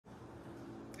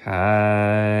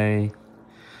Hi.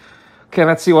 Okay,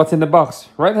 let's see what's in the box.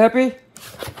 Right, Happy?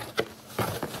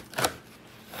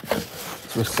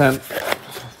 It was sent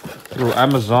through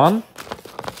Amazon.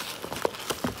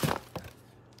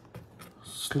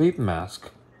 Sleep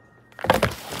mask.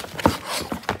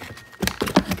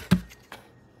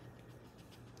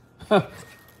 Huh.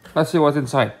 Let's see what's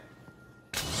inside.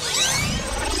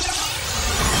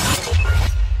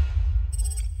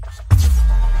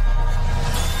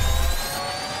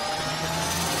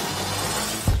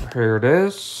 Here it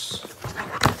is.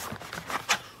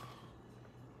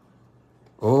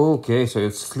 Okay, so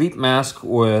it's sleep mask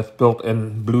with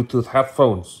built-in Bluetooth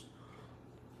headphones.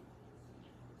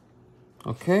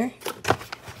 Okay.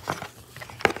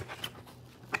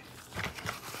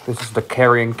 This is the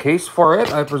carrying case for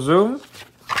it, I presume.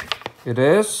 It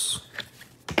is.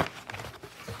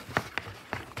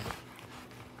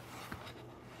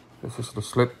 This is the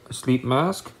sleep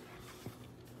mask.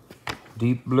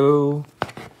 Deep blue.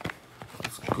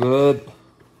 That's good.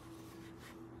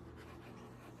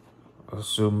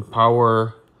 Assume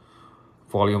power.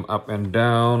 Volume up and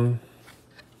down.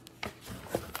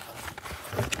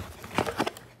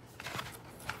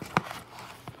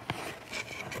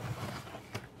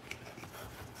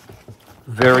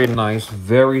 Very nice,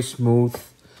 very smooth,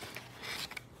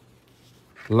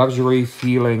 luxury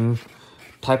feeling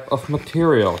type of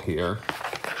material here.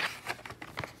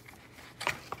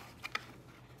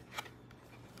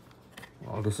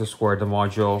 Well, this is where the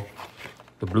module,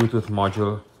 the Bluetooth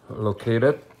module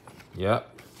located. Yeah.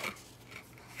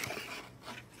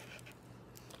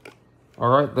 All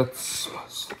right, that's,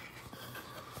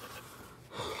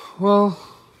 well,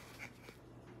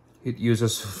 it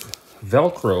uses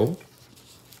Velcro.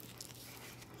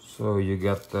 So you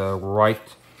get the right,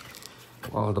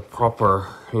 well, the proper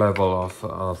level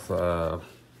of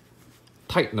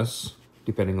tightness,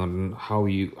 depending on how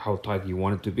tight you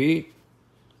want it to be.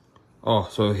 Oh,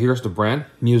 so here's the brand,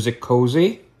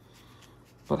 MusiCozy.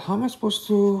 But how am I supposed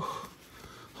to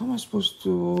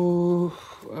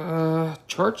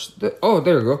charge the? Oh,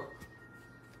 there you go.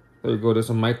 There you go. There's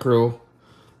a micro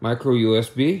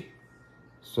USB.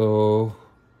 So,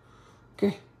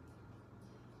 okay.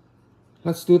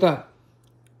 Let's do that.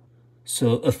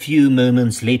 So a few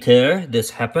moments later, this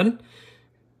happened.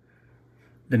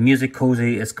 The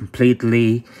MusiCozy is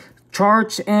completely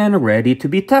charged and ready to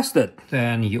be tested.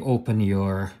 Then you open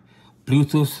your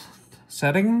Bluetooth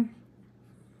setting.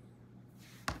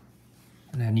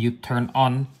 And then you turn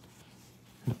on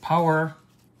the power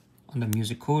on the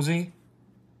MusiCozy.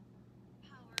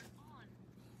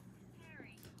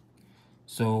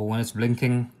 So when it's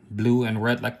blinking blue and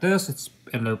red like this, it's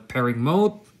in the pairing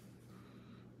mode.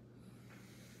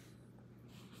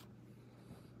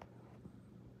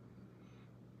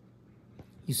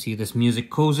 You see this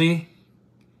MusiCozy.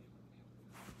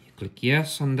 You click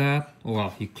yes on that.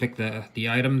 Well, you click the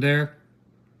item there.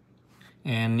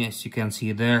 And as you can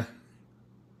see there,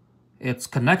 it's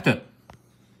connected.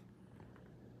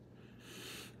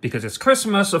 Because it's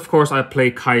Christmas, of course, I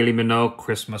play Kylie Minogue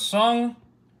Christmas song.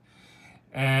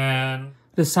 And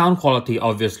the sound quality,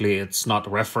 obviously, it's not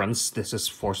referenced. This is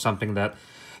for something that,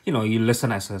 you know, you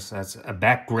listen as a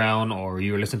background, or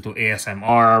you listen to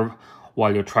ASMR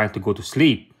while you're trying to go to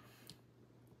sleep.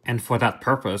 And for that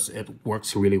purpose, it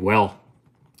works really well.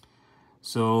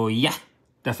 So yeah,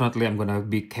 definitely I'm gonna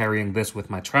be carrying this with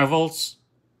my travels,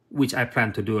 which I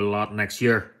plan to do a lot next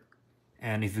year.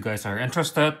 And if you guys are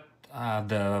interested,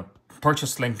 the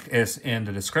purchase link is in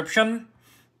the description.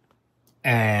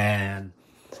 And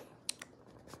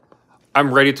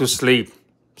I'm ready to sleep.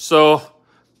 So,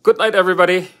 good night,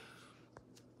 everybody.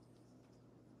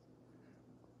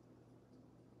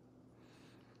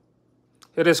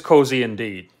 It is cozy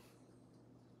indeed.